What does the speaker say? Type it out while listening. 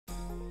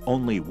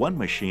Only one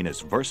machine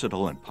is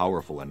versatile and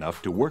powerful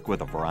enough to work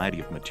with a variety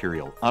of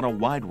material on a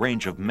wide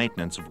range of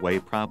maintenance-of-way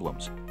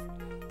problems,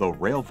 the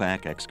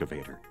RailVac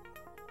excavator.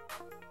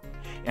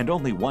 And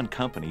only one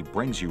company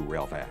brings you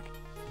RailVac,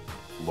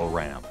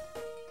 Loram.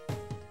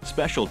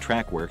 Special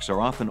track works are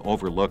often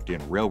overlooked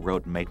in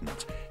railroad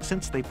maintenance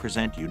since they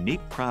present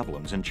unique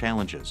problems and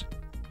challenges.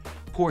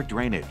 Poor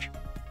drainage,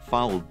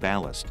 fouled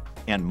ballast,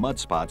 and mud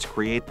spots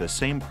create the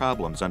same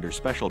problems under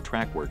special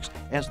track works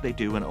as they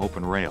do in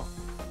open rail.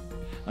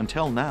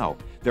 Until now,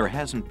 there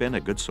hasn't been a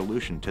good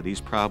solution to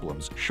these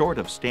problems short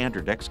of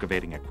standard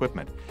excavating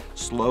equipment,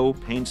 slow,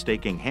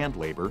 painstaking hand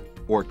labor,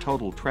 or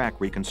total track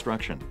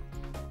reconstruction.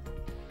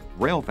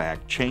 RailVac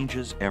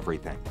changes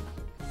everything.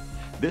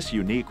 This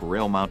unique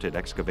rail-mounted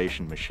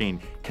excavation machine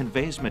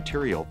conveys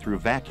material through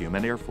vacuum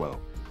and airflow.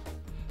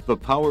 The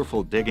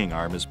powerful digging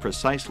arm is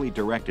precisely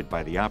directed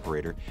by the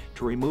operator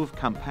to remove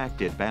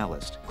compacted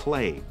ballast,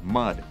 clay,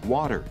 mud,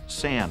 water,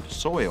 sand,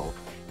 soil,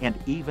 and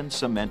even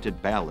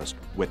cemented ballast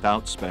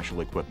without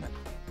special equipment.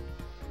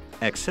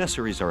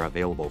 Accessories are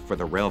available for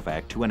the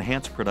RailVac to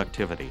enhance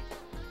productivity.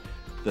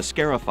 The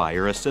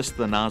scarifier assists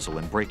the nozzle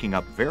in breaking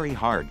up very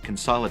hard,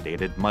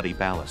 consolidated, muddy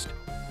ballast.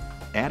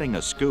 Adding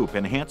a scoop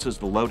enhances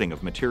the loading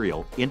of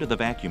material into the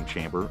vacuum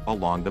chamber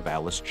along the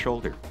ballast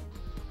shoulder.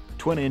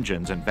 Twin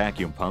engines and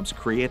vacuum pumps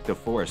create the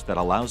force that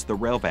allows the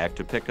RailVac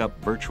to pick up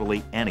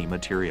virtually any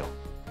material.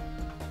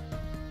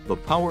 The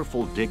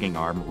powerful digging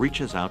arm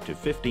reaches out to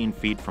 15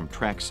 feet from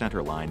track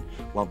center line,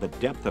 while the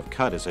depth of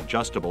cut is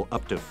adjustable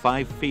up to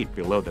 5 feet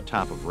below the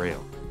top of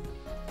rail.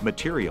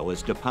 Material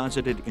is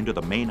deposited into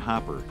the main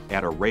hopper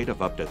at a rate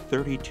of up to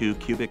 32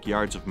 cubic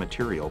yards of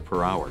material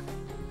per hour.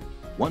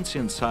 Once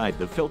inside,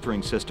 the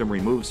filtering system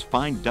removes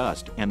fine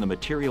dust and the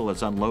material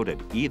is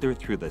unloaded either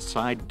through the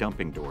side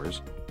dumping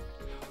doors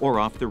or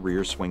off the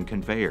rear swing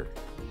conveyor.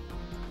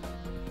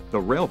 The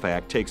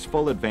RailVac takes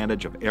full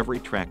advantage of every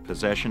track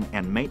possession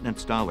and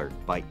maintenance dollar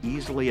by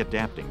easily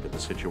adapting to the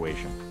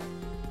situation.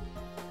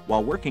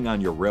 While working on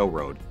your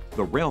railroad,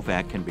 the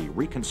RailVac can be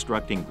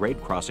reconstructing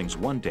grade crossings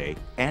one day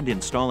and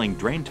installing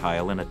drain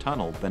tile in a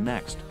tunnel the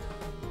next.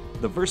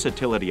 The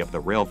versatility of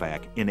the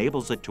RailVac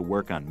enables it to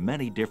work on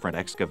many different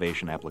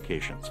excavation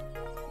applications.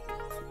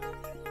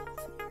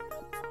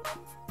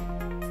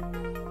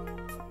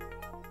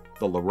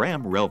 The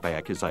Loram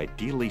RailVac is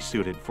ideally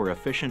suited for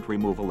efficient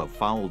removal of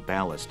fouled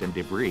ballast and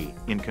debris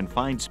in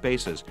confined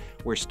spaces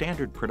where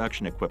standard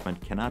production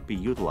equipment cannot be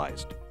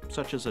utilized,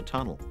 such as a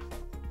tunnel.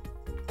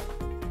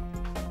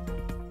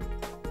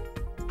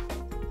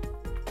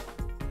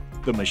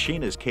 The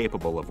machine is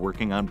capable of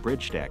working on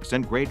bridge stacks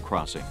and grade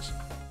crossings.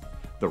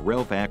 The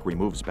RailVac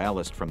removes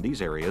ballast from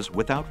these areas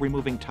without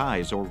removing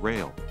ties or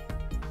rail.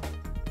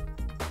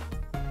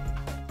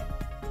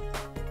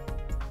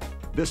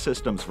 This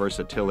system's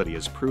versatility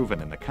is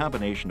proven in the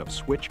combination of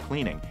switch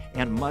cleaning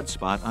and mud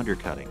spot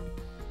undercutting.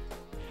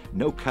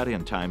 No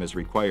cut-in time is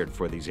required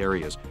for these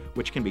areas,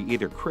 which can be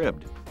either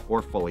cribbed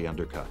or fully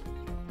undercut.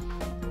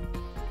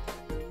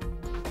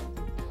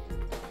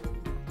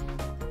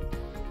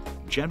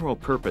 General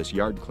purpose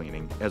yard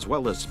cleaning as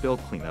well as spill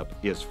cleanup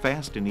is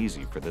fast and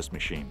easy for this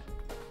machine.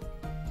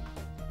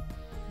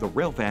 The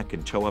RailVac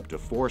can tow up to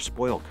 4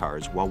 spoil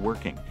cars while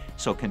working,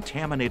 so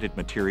contaminated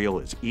material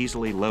is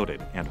easily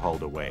loaded and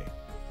hauled away.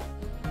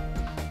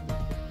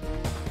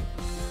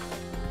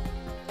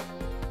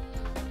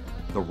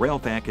 The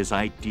RailVac is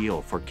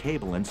ideal for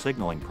cable and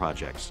signaling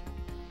projects.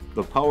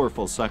 The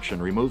powerful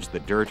suction removes the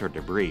dirt or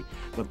debris,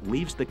 but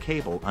leaves the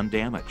cable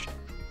undamaged.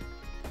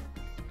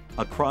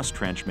 A cross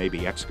trench may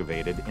be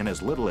excavated in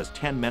as little as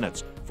 10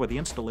 minutes for the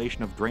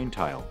installation of drain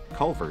tile,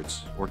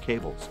 culverts, or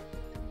cables.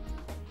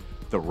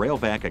 The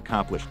RailVac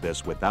accomplished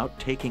this without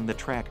taking the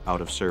track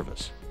out of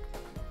service.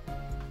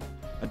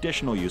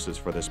 Additional uses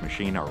for this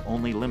machine are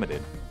only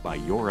limited by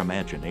your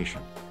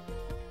imagination.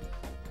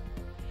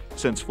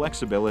 Since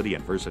flexibility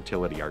and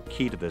versatility are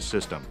key to this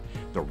system,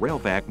 the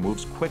RailVac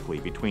moves quickly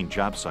between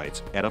job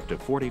sites at up to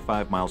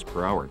 45 miles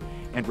per hour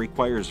and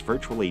requires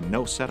virtually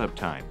no setup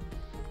time.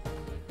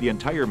 The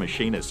entire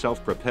machine is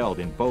self-propelled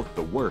in both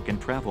the work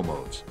and travel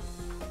modes.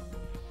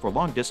 For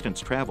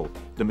long-distance travel,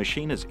 the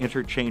machine is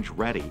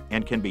interchange-ready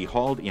and can be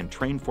hauled in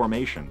train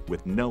formation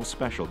with no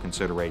special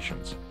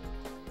considerations.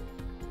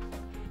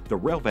 The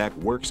RailVac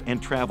works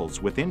and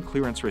travels within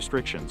clearance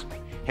restrictions,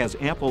 has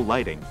ample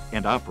lighting,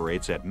 and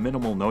operates at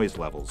minimal noise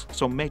levels,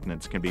 so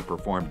maintenance can be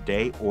performed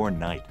day or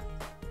night.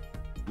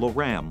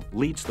 Loram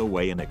leads the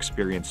way in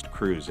experienced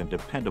crews and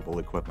dependable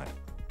equipment.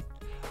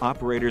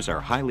 Operators are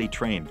highly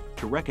trained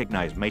to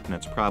recognize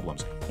maintenance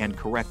problems and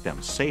correct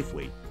them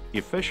safely,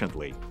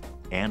 efficiently,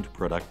 and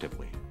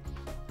productively.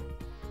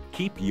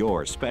 Keep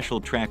your special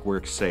track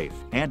work safe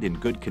and in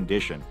good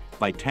condition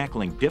by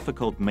tackling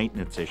difficult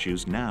maintenance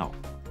issues now.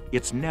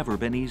 It's never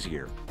been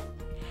easier.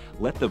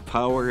 Let the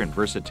power and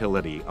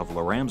versatility of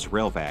Loram's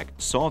RailVac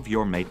solve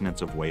your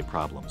maintenance of way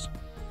problems.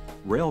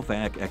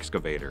 RailVac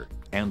Excavator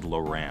and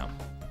Loram.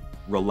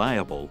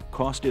 Reliable,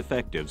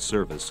 cost-effective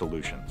service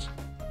solutions.